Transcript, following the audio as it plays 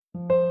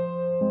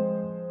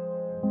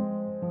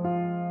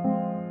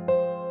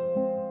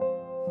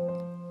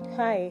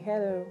Hi,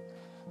 hello.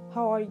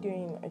 How are you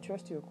doing? I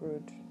trust you're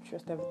good.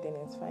 Trust everything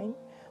is fine.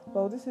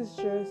 Well, this is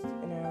just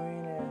an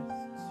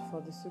awareness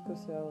for the sickle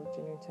cell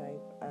genotype,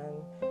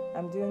 and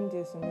I'm doing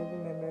this in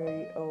living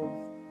memory of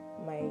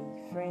my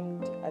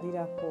friend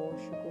Adidapo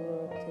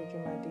Shukuro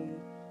Tejumade.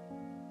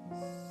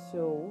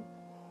 So,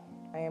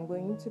 I am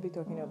going to be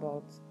talking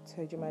about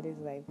Tejumade's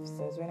life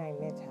since when I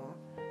met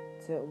her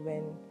till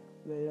when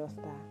we lost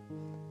her.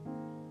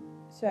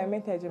 So, I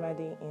met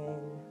Tejumade in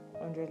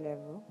 100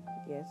 level,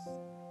 yes,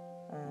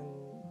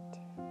 and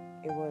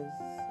it was,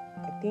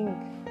 I think,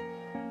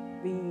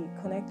 we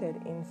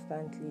connected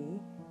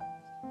instantly.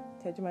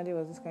 Tejumade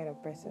was this kind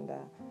of person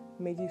that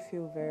made you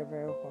feel very,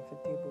 very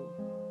comfortable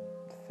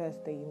the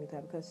first day you meet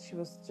her because she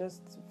was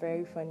just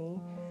very funny.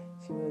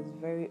 She was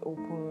very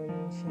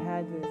open. She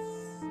had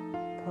this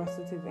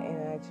positive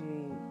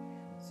energy.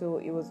 So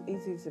it was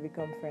easy to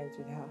become friends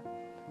with her.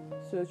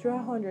 So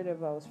throughout 100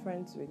 of I was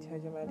friends with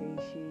Tejumade.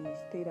 She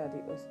stayed at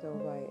the hostel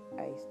while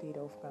I stayed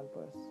off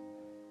campus.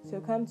 So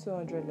come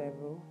 200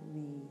 level,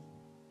 we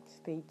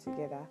stayed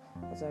together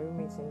as our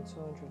roommates in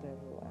 200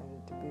 level,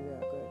 and we were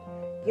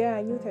good. Yeah,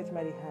 I knew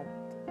Tejumade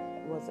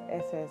was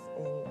SS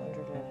in 100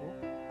 level,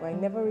 but I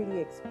never really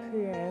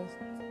experienced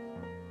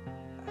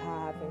her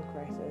having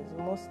crisis.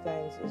 Most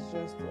times it's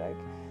just like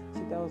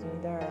she tells me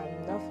that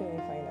I'm not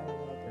feeling fine, and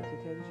I'm like, okay,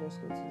 tell you just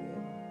go to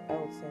the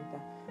health center.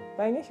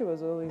 But I knew she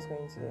was always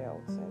going to the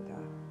health center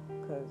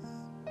because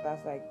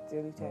that's like the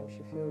only time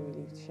she feels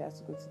relieved. She has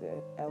to go to the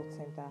health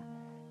center,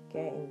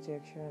 get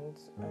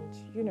injections, and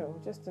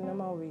just the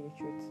normal way you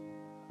treat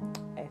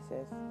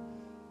SS.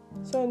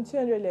 So on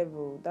 200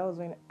 level, that was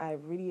when I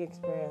really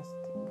experienced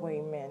what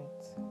it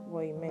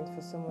meant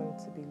for someone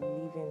to be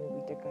living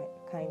with a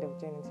kind of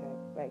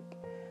genotype. Like,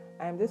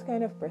 I'm this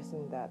kind of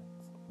person that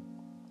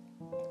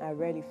I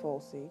rarely fall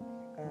sick,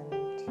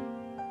 and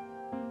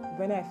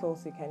when I fall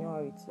sick, I know how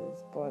it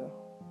is. But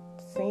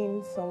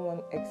seeing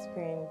someone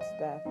experience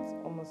that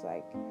almost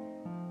like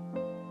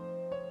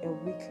a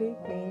weekly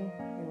thing,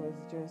 it was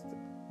just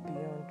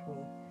beyond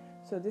me.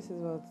 So this is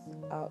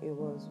how it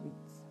was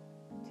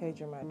with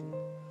Tejumade.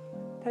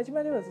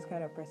 Tejumade was this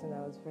kind of person that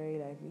was very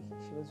lively.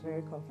 She was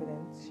very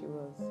confident.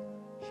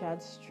 She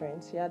had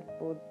strength. She had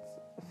both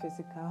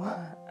physical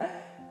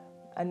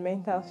and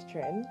mental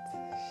strength.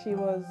 She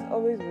was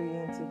always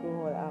willing to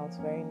go all out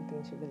for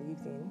anything she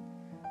believed in.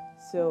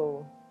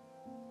 So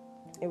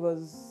it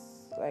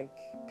was like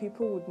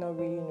people would not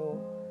really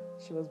know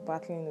she was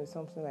battling with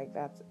something like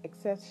that,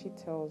 except she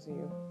tells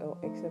you, or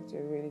except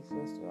you're really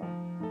close to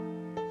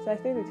her. So I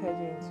stayed with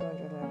Teju in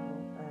 200 level,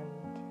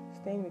 and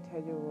staying with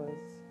Teju was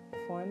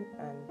fun,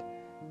 and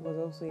it was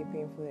also a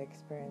painful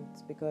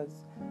experience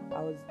because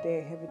I was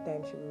there every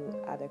time she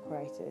had a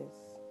crisis.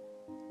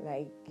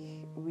 Like,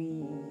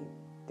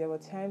 there were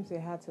times we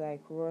had to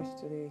like rush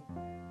to the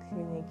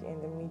clinic in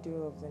the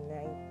middle of the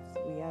night.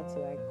 We had to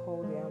like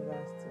call the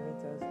ambulance to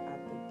meet us at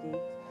the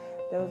gate.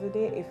 There was a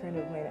day a friend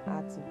of mine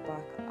had to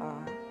back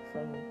her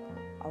from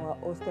our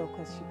hostel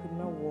because she could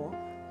not walk.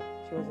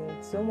 She was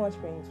in so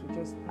much pain, we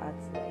just had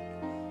to like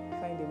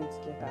find a way to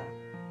get her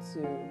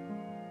to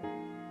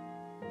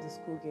the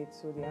school gate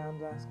so the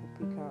ambulance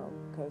could pick her up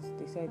because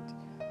they said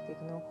they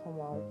could not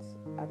come out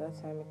at that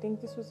time. I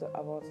think this was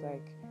about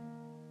like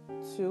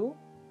 2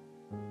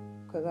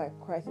 because like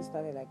crisis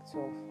started like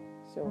 12.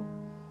 So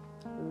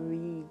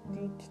we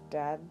did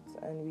that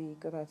and we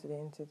got her to the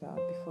institute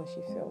before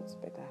she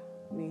felt better.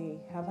 We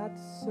have had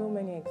so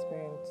many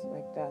experiences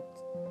like that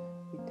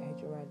with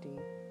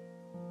Tejumade.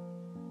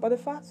 But the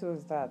fact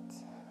was that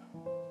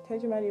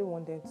Tejumade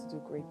wanted to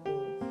do great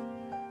things.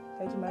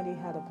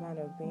 Tejumade had a plan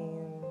of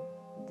being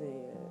the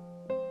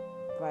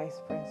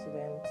vice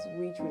president,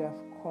 which would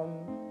have come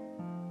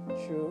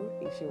true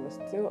if she was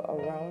still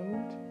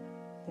around.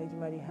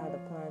 Tejumade had a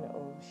plan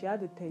she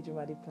had the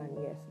Tejumade plan,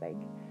 yes, like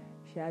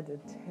she had the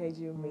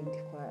Teju-made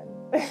plan.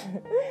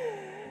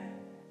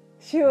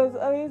 She was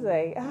always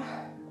like,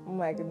 oh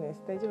my goodness,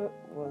 Teju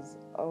was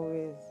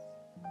always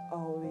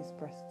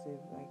positive.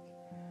 Like,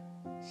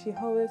 she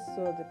always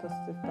saw the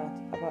positive part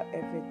about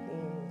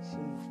everything.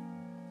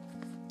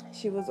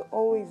 She was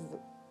always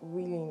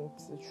willing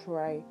to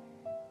try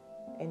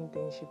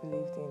anything she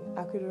believed in.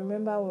 I could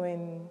remember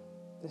when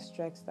the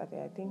strike started,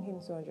 I think in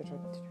 200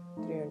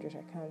 or 300,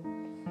 I can't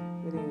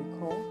really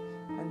recall,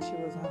 and she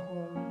was at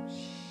home.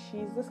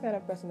 She's this kind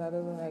of person that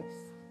doesn't like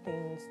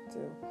staying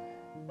still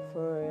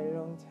for a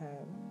long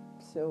time.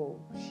 So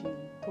she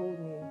told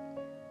me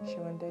she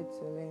wanted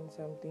to learn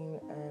something,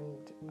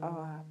 and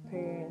our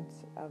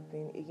parents have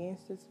been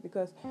against it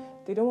because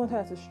they don't want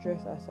her to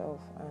stress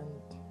herself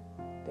and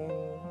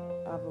then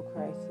have a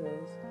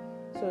crisis.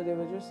 So they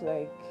were just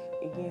like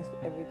against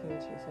everything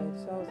she said.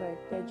 So I was like,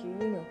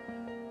 Teju,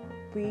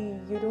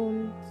 you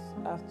don't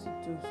have to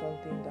do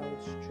something that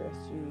would stress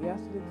you. You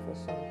have to look for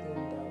something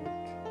that would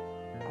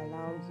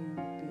allow you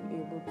be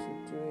able to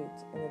do it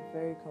in a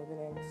very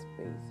confident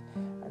space.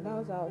 And that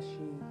was how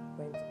she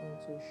went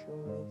into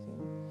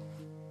shoemaking.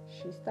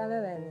 She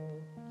started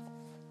learning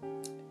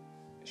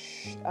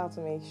how to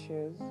make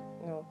shoes.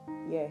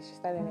 She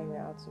started learning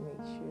how to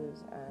make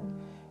shoes,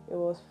 and It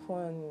was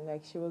fun.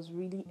 Like she was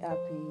really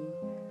happy.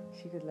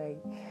 She could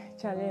like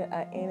channel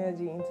her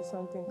energy into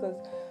something because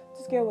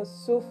this girl was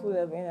so full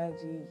of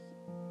energy.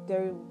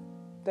 There,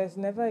 there's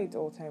never a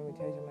dull time with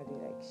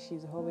Tejumade. Like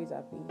she's always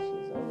happy.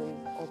 She's always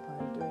up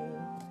and doing.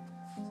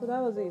 So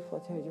that was it for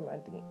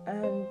Tejumade.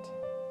 And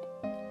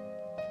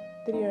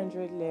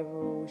 300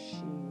 level,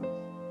 she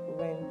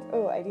went.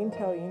 Oh, I didn't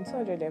tell you. In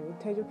 200 level,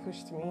 Teju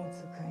pushed me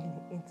into going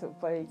into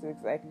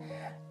politics. Like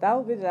that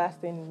would be the last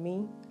thing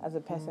me as a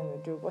person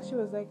would do. But she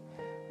was like,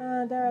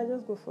 Dara,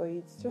 just go for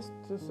it. Just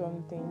do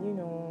something.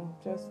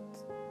 Just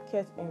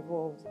get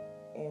involved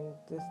in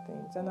these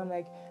things. And I'm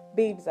like,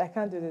 babes, I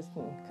can't do this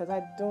thing because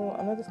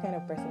I'm not this kind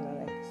of person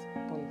that likes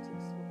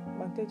politics.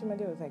 But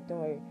Tejumade was like, don't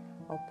worry,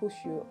 I'll push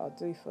you, I'll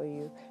do it for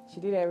you. She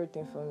did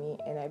everything for me,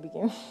 and I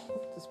became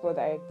the sport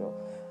director.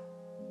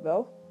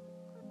 Well,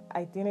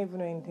 I didn't even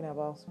know anything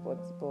about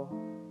sports, but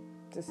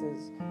this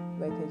is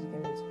where Teju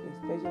came into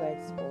place. Teju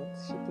liked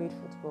sports. She played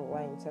football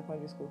while in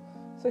secondary school.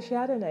 So she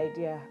had an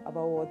idea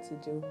about what to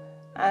do.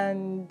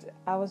 And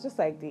I was just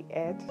like the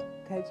head.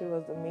 Teju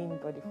was the main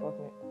body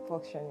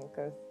functioning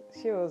because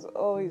she was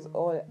always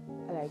all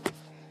like,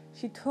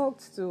 she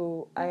talked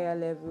to higher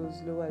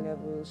levels, lower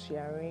levels. She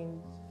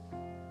arranged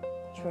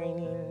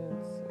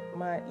trainings.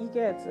 You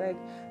get like,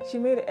 she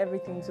made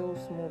everything so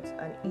smooth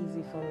and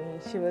easy for me.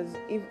 She was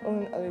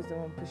even always the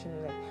one pushing me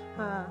like,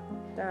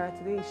 Dara,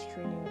 today is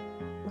training.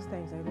 Most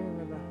times I don't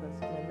remember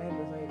because my mind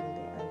was not even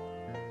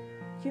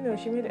there. And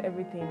she made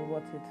everything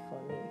worth it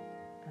for me.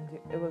 And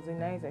it was a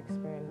nice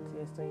experience.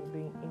 Yes, so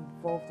being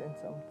involved in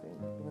something,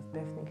 it was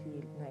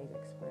definitely a nice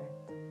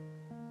experience.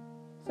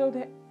 So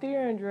the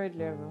 300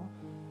 level,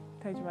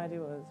 Tejumade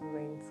was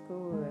in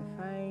school, we were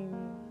fine.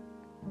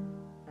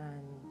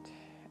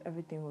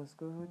 Everything was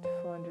good.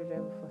 400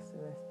 level first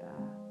semester.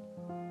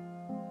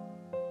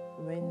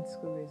 When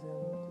school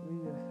resumed, we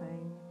were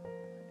fine.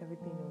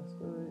 Everything was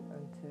good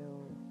until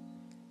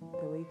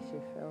the week she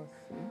fell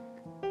sick.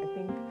 I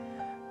think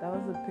that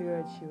was the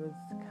period she was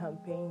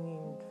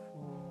campaigning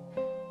for, I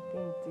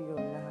think,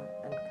 Diola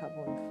and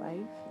Carbon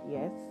 5.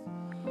 Yes.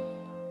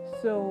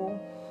 So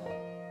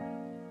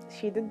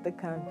she did the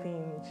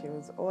campaign. She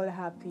was all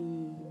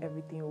happy.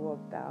 Everything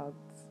worked out.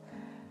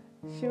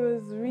 She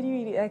was really,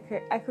 really,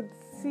 like, I could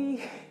see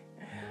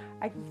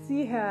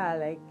her,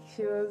 like,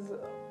 she was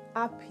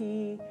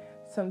happy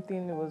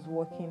something was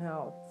working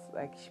out.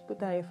 Like, she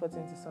put her effort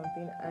into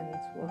something and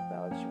it worked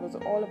out. She was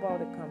all about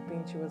the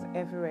campaign. She was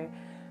everywhere.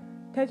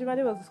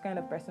 Tejumade was this kind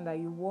of person that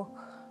you walk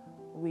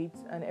with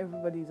and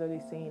everybody's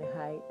always saying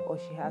hi, or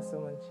she has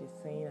someone she's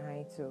saying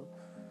hi to.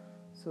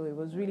 So it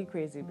was really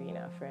crazy being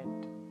her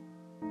friend.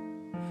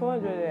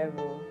 400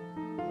 level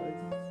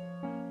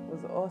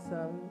was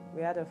awesome.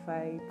 We had a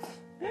fight.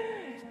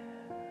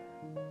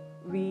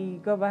 We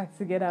got back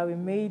together. We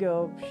made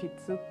up. She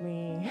took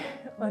me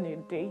on a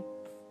date.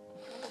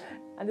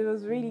 And it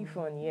was really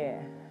fun,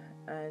 yeah.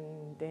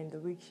 And then the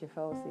week she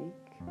fell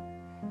sick,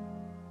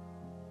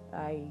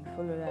 I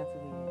followed her to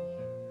the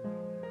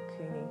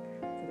clinic,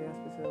 to the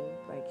hospital.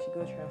 Like, she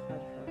got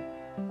transferred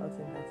from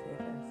Alton to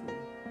FMC.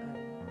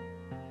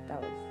 And that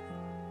was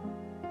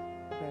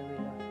where we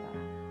lost her.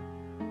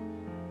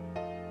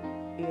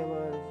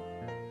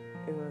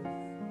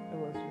 It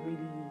was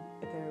really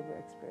a terrible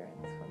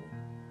experience for me.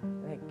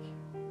 Like,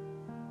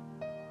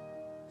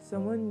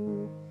 someone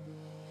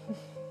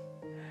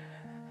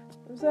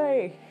I'm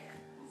sorry,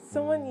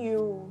 someone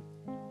you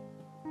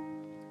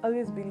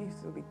always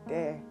believed to be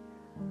there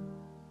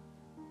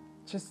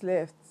just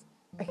left.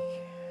 I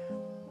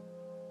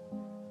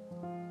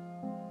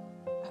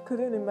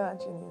couldn't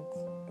imagine it.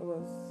 It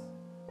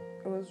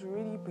was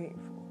really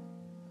painful.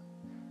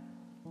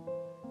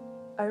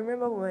 I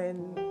remember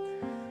when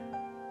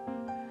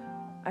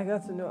I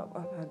got to know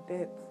about her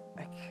death,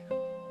 like,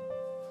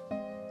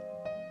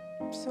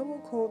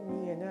 someone called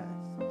me and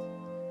asked,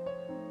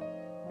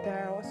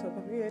 Dara, what's up?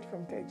 Have you heard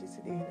from Teji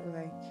today? And I'm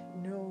like,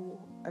 no,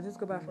 I just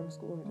got back from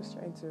school. I'm just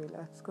trying to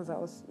relax because I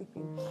was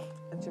sleeping.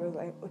 And she was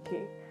like,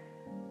 okay.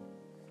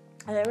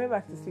 And I went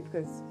back to sleep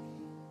because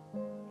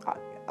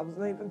I was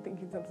not even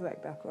thinking something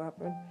like that could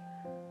happen.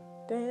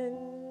 Then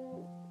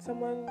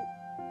someone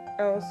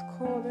else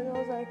called and I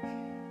was like,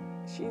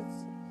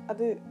 she's at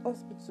the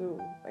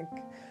hospital, like,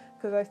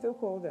 because I still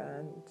called her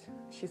and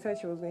she said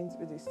she was going to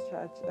be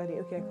discharged that day.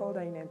 Okay, I called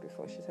her in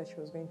before. She said she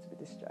was going to be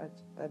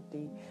discharged that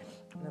day.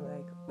 And I'm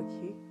like,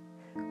 okay.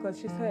 Because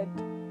she said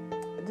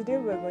the day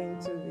we were going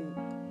to the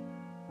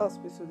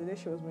hospital, the day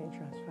she was being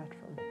transferred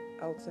from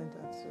Health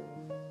Center to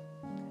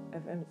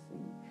FMC,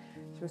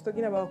 she was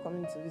talking about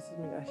coming to visit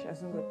me, that she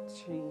has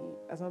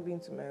not been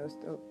to my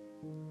hostel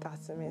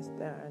that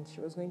semester and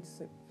she was going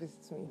to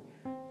visit me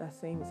that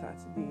same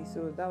Saturday.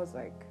 So that was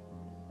like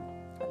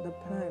the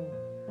plan.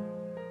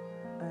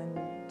 And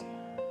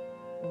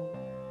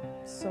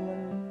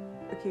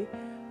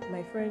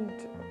my friend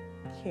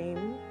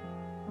came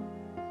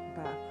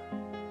back.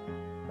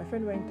 My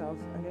friend went out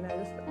and then I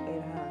just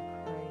heard her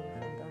crying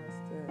from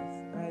downstairs.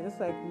 And I just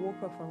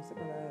woke up from sleep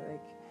and I was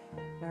like,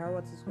 Lara,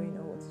 what is going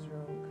on? What is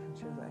wrong? And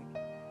she was like,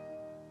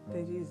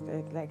 Teju is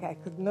dead. Like, I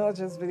could not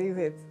just believe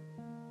it.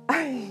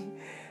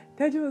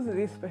 Teju was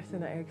this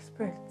person I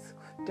expect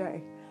could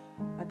die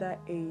at that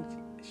age.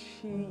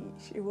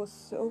 She was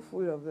so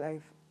full of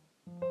life.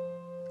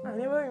 I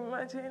never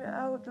imagined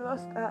I would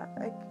lost her.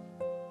 Like,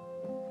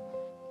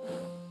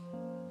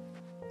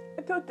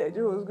 I thought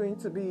Teju was going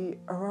to be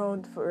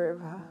around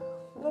forever.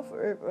 Not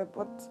forever,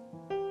 but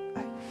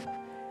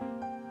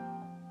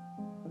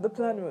the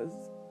plan was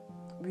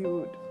we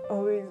would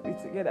always be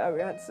together.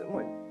 We had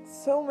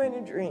so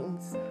many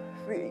dreams.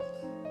 We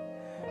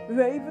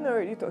were even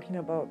already talking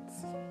about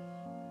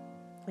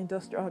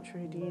industrial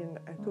trading.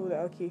 I told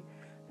her, okay,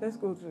 let's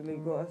go to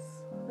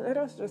Lagos. Let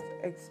us just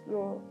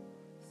explore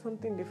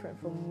something different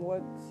from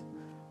what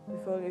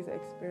we've always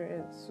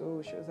experienced.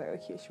 So she was like,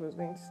 okay, she was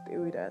going to stay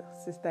with her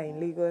sister in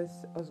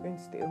Lagos. I was going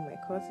to stay with my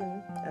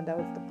cousin, and that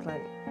was the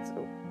plan.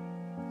 So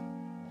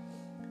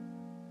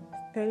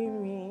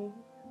telling me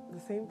the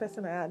same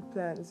person I had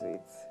plans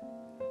with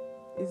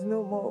is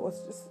no more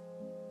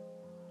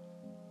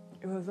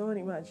it was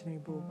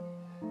unimaginable.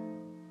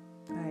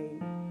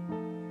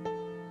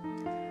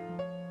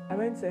 I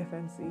went to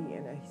FMC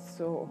and I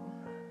saw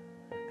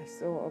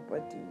a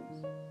body.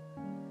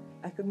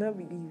 I could not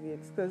believe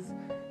it, because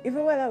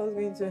even when I was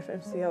going to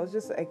FMC, I was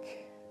just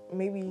like,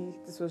 maybe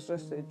this was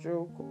just a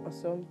joke or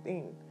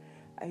something.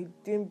 I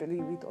didn't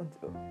believe it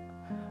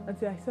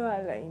until I saw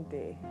her lying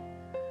there,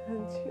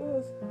 and she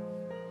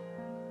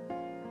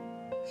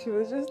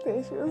was just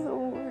there. She was a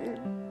woman.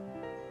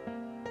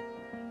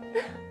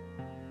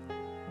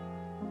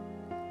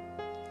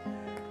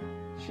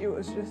 She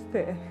was just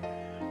there.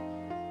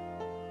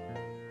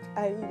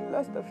 I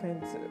lost a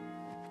friend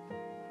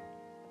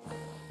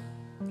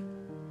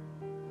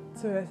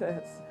to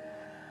SS.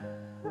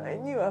 I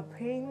knew her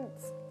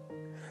pains.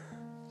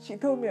 She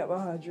told me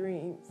about her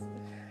dreams.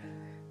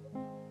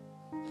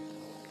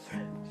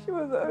 She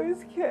was always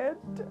scared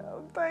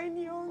of dying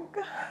young.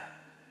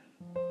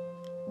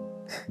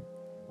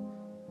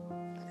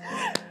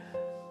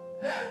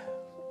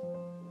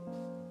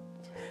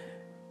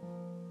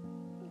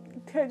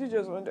 Teju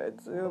just wanted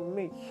to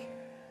make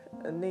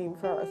a name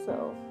for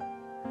herself.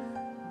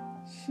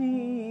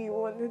 She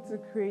wanted to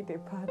create a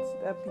path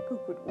that people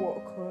could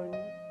walk on.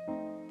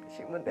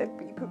 She wanted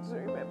people to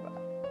remember.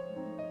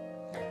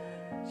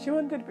 She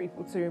wanted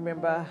people to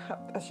remember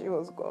after she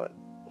was gone.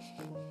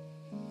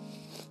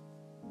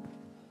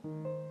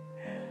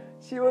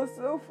 She was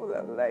so full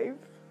of life.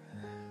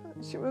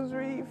 She was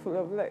really full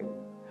of life.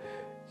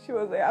 She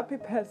was a happy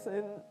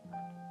person.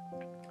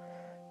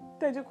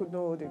 Teju could not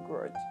hold a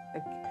grudge.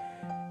 Like,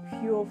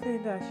 if you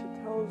offend her, she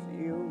tells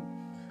you,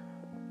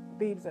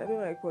 babes, I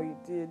don't like what you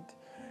did.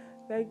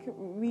 Like,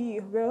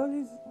 we're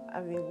always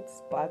having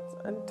spats,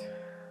 and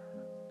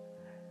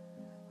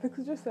we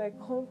could just like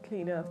come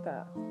clean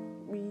after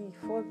we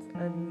fought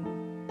and we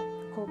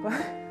come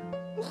back.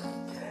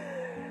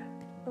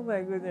 Oh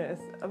my goodness,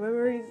 our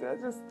memories are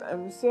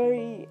I'm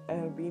sorry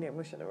I'm being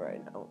emotional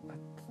right now, but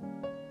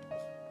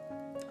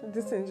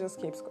this thing just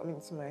keeps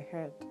coming to my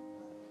head.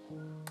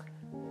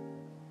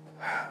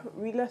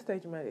 We lost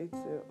Ejimade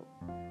to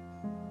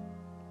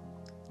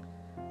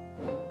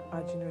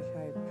our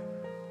genotype.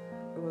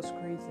 It was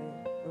crazy.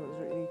 It was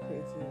really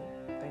crazy.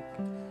 Like,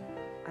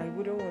 I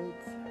wouldn't want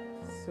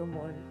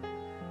someone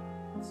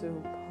to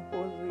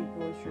purposely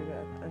go through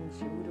that, and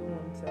she wouldn't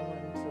want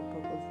someone to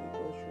purposely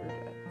go through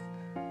that.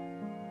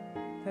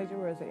 Teju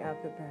was a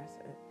happy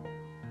person.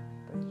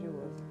 Teju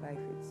was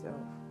life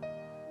itself.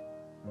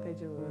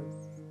 Teju was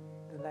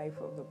the life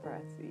of the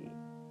party.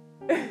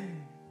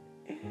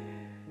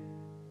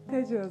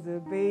 Teju was a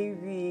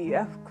baby.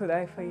 How could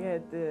I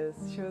forget this?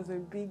 She was a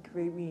big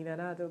baby in an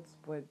adult's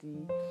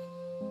body.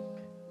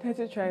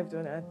 Teju thrived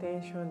on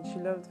attention. She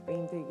loved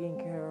being taken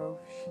care of.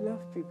 She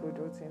loved people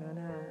doting on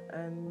her,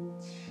 and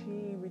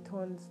she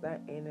returns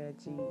that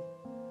energy.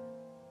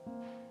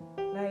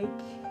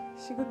 Like,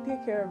 she could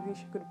take care of you.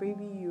 She could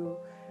baby you.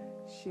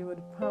 She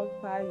would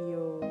pamper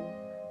you.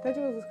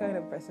 Teju was this kind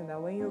of person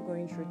that when you're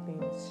going through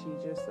things, she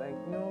just like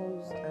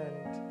knows,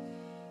 and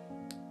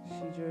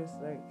she just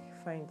like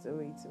finds a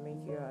way to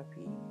make you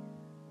happy.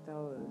 That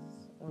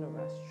was one of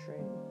her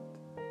strengths.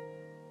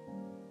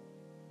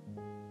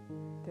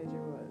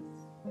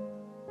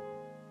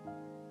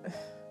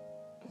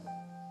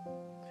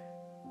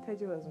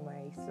 Teju was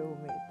my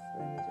soulmate,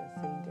 let me just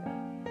say that,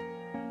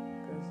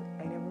 because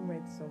I never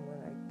met someone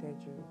like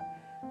Teju,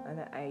 and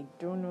I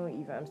don't know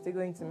if I'm still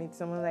going to meet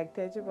someone like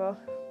Teju, but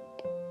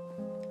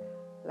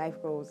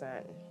life goes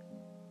on.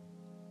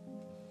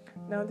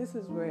 Now this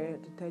is where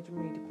the Teju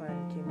Made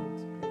plan came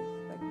into place.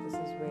 Like, this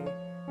is where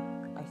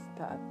I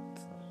start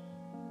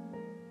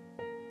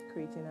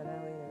creating an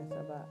awareness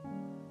about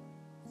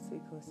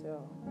sickle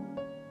cell.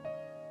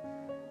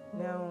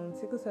 Now,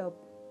 sickle cell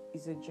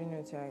is a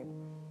genotype.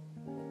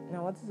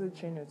 Now, what is a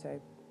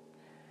genotype?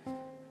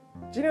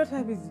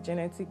 Genotype is the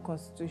genetic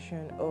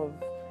constitution of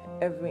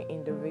every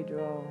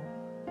individual.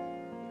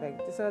 Like,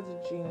 these are the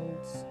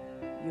genes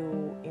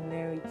you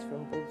inherit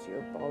from both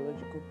your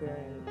biological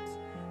parents,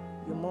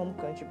 your mom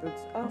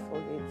contributes half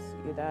of it,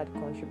 your dad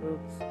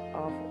contributes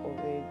half of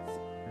it,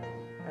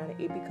 and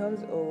it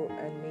becomes all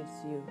and makes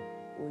you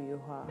who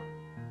you are.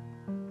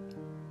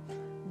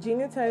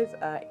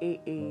 Genotypes are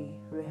AA,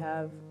 we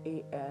have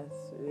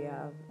AS, we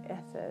have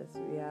SS,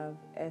 we have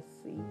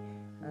SC,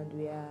 and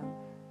we have,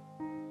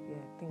 I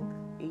think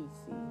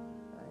AC.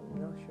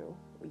 I'm not sure.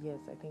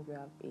 Yes, I think we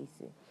have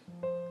AC.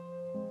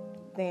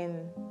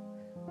 Then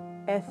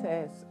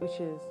SS, which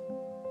is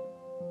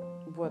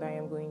what I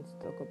am going to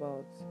talk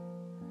about.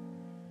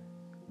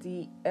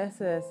 The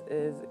SS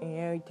is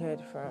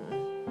inherited from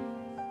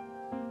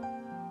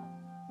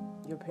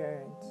your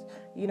parents.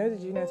 The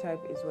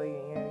genotype is what you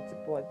inherit,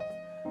 but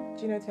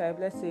genotype,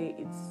 let's say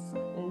it's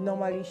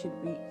normally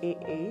should be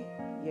AA,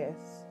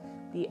 yes.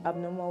 The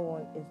abnormal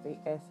one is the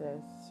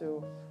SS.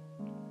 So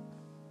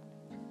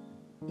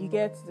you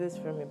get this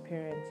from your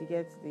parents, you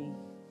get the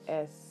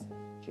S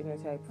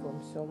genotype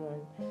from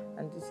someone,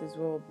 and this is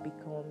what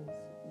becomes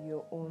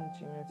your own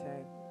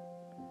genotype.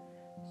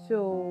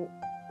 So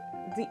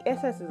the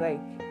SS is like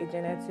a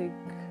genetic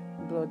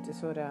blood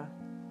disorder.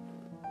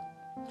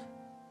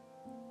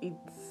 It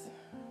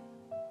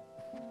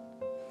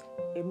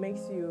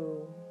makes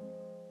you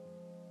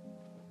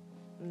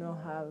not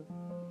have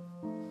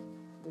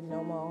the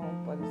normal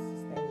body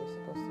system you're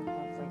supposed to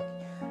have. Like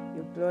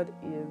your blood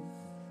is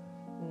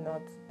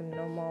not the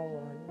normal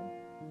one.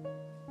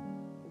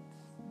 It's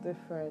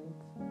different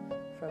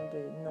from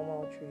the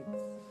normal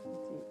traits.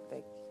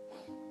 Like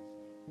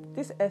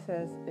this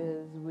SS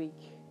is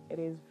weak. It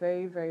is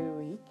very, very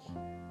weak.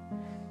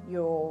 I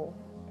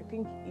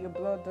think your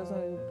blood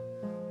doesn't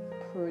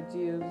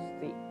produce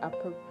the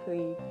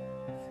appropriate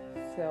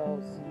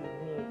cells you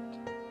need,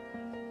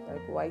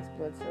 like white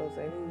blood cells. I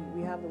mean,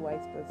 we have the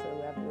white blood cell,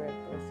 we have the red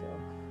blood cell.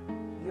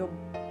 Your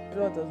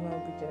blood does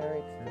not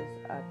regenerate this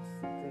at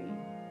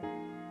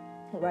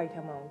the right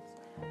amount,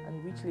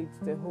 and which leads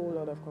to a whole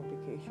lot of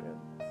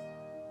complications.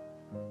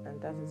 And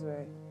that is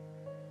where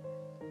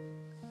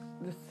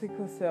the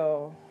sickle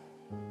cell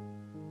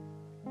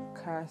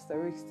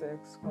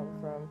characteristics come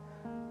from: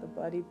 the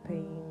body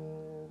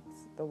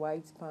pains, the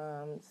white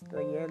palms,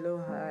 the yellow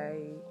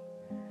eye.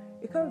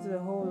 It comes with a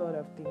whole lot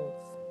of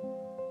things.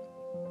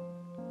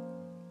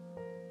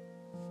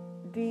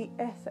 The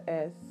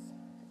SS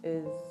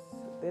is,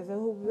 there's a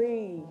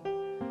way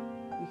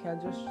you can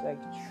just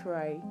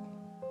try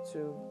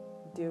to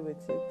deal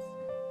with it,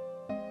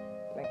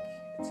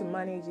 to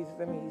manage it.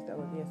 Let me use that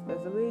word. Yes,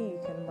 there's a way you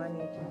can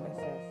manage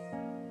SS.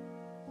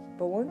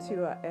 But once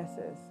you are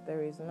SS,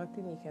 there is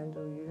nothing you can do.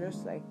 You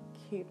just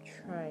keep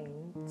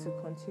trying to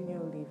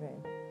continue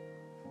living.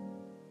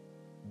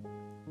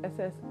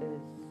 SS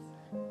is,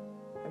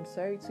 I'm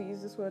sorry to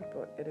use this word,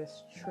 but it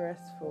is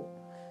stressful.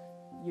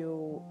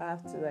 You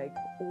have to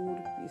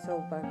hold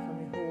yourself back from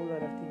a whole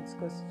lot of things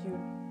because you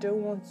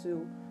don't want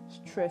to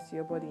stress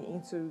your body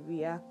into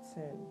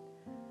reacting.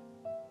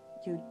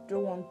 You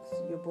don't want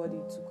your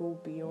body to go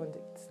beyond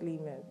its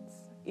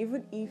limits.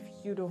 Even if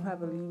you don't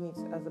have a limit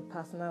as a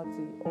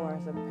personality or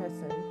as a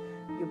person,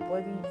 your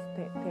body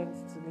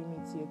tends to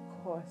limit your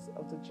course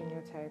of the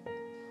genotype.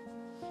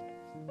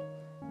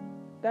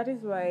 That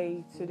is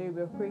why today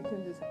we're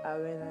creating this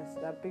awareness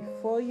that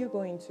before you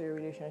go into a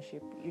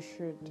relationship, you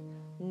should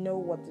know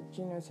what the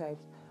genotype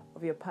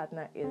of your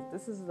partner is.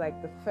 This is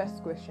the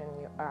first question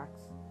you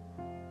ask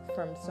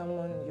from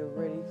someone you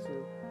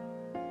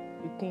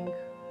think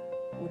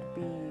would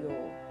be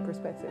your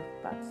prospective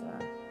partner.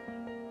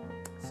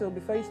 So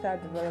before you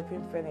start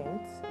developing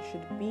feelings, you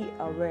should be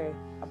aware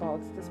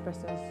about this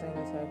person's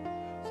genotype.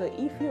 So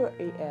if you're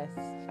AS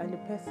and the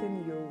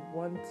person you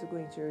want to go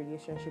into a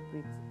relationship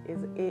with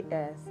is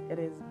AS, it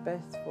is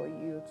best for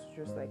you to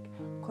just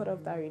cut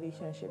off that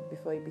relationship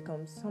before it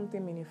becomes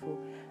something meaningful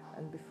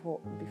and before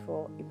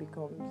it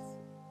becomes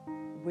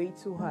way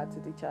too hard to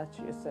detach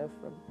yourself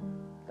from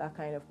that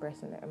kind of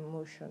person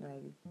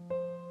emotionally.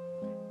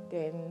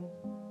 Then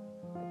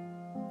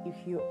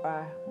if you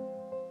are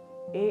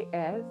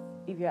AS,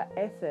 if you are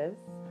SS,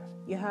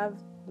 you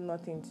have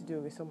nothing to do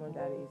with someone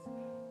that is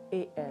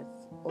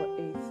AS or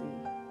AC.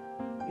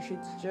 You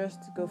should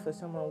just go for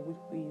someone who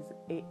is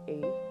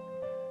AA,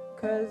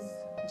 because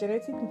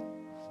genetic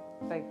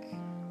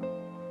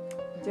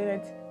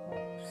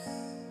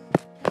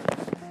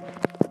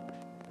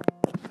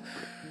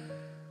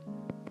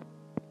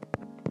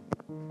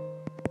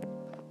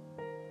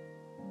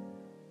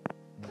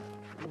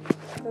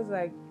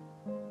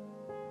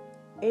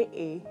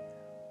AA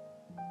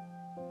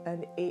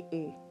and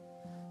AA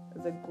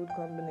is a good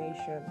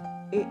combination.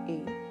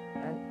 AA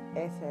and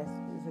SS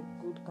is a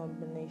good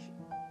combination.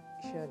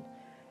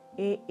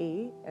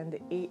 AA and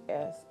the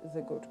AS is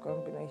a good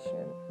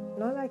combination.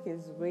 Not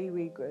it's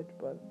way good,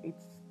 but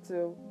it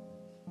still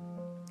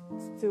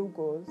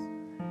goes.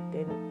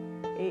 Then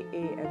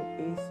AA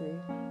and AC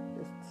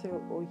is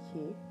still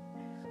okay.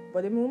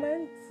 But the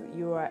moment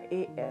you are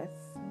AS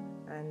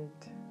and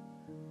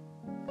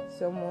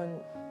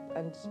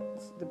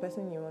the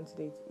person you want to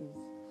date is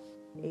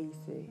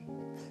AC,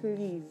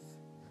 please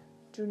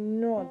do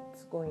not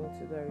go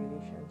into the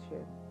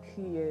relationship.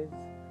 Please,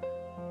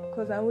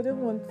 because I wouldn't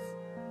want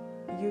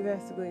you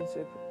guys to go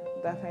into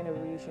that kind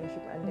of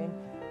relationship and then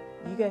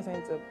you guys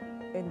end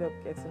up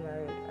getting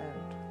married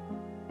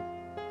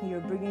and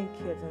you're bringing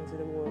kids into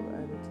the world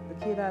and the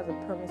kid has a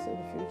promising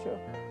future,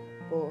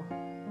 but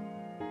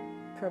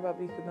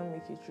probably could not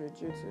make it through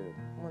due to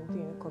one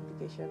thing, a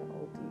complication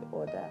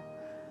or the other.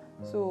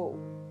 So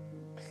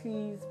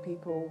please,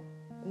 people,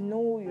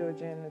 know your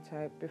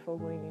genotype before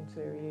going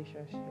into a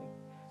relationship.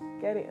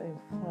 Get it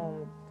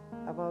informed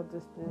about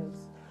these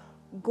things.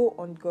 Go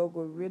on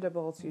Google, read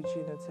about your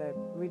genotype,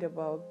 read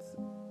about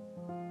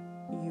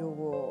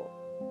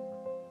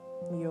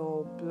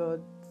your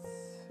blood,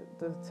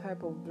 the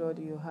type of blood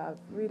you have.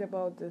 Read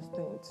about these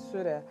things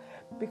so that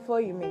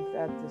before you make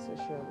that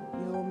decision,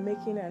 you're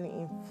making an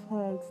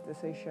informed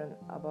decision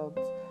about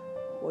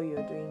what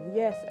you're doing.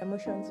 Yes,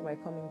 emotions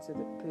might come into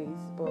the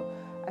place, but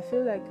I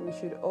feel like we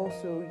should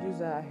also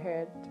use our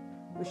head.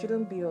 We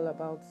shouldn't be all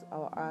about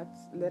our hearts.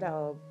 Let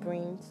our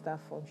brain start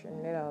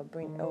functioning. Let our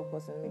brain help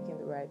us in making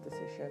the right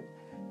decision.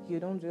 You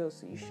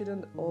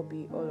shouldn't all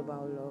be all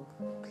about love.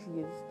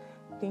 Please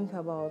think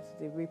about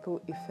the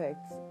ripple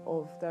effects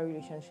of that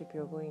relationship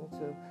you're going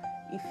to.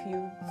 If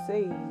you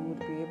say you would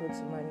be able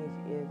to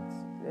manage it,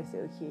 let's say,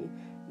 okay,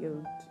 you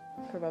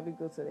would probably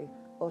go to the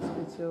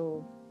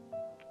hospital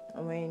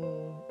when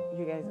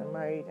you guys are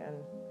married, and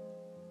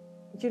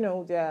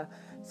there are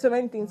so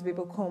many things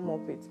people come up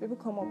with. People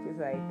come up with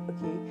like,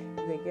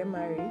 okay, if they get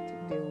married,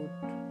 they would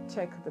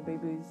check the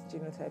baby's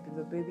genotype. If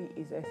the baby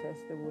is SS,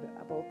 they would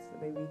abort the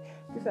baby.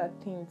 These are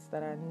things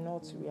that are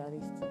not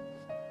realistic.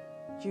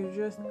 You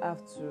just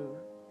have to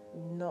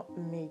not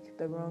make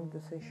the wrong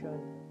decision.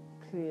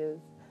 Please,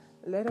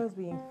 let us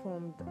be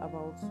informed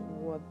about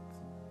what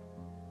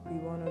we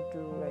want to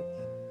do.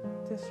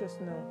 Like, let's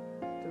just know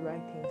the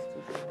right things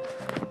to do.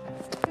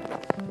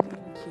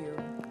 Thank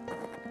you.